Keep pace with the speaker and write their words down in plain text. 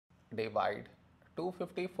divide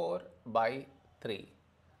 254 by 3.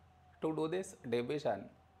 To do this division,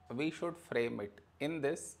 we should frame it in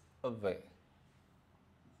this way.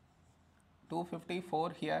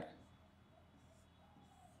 254 here,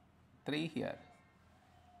 3 here.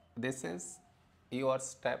 This is your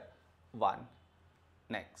step 1.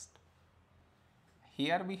 Next,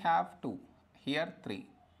 here we have 2, here 3.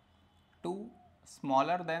 2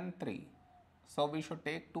 smaller than 3. So we should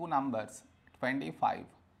take two numbers, 25.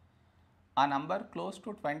 A number close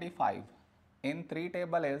to 25 in 3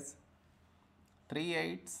 table is 3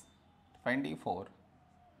 8s 24.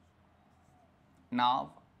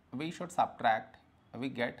 Now we should subtract, we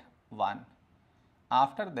get 1.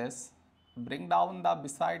 After this, bring down the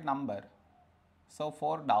beside number. So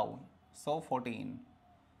 4 down, so 14.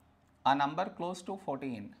 A number close to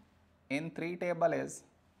 14 in 3 table is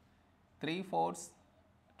 3 4s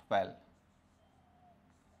 12.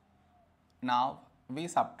 Now we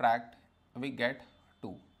subtract, we get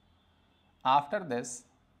 2. After this,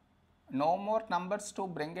 no more numbers to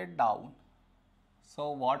bring it down.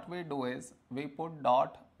 So what we do is we put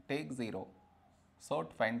dot, take 0. So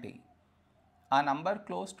 20. A number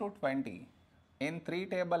close to 20 in 3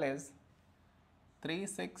 table is 3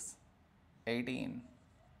 6 18.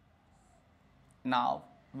 Now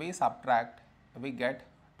we subtract, we get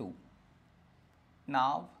 2.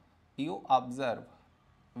 Now you observe,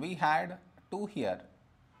 we had 2 here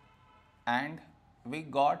and we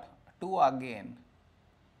got 2 again.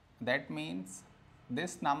 That means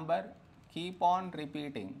this number keep on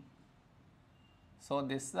repeating. So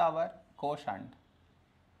this is our quotient.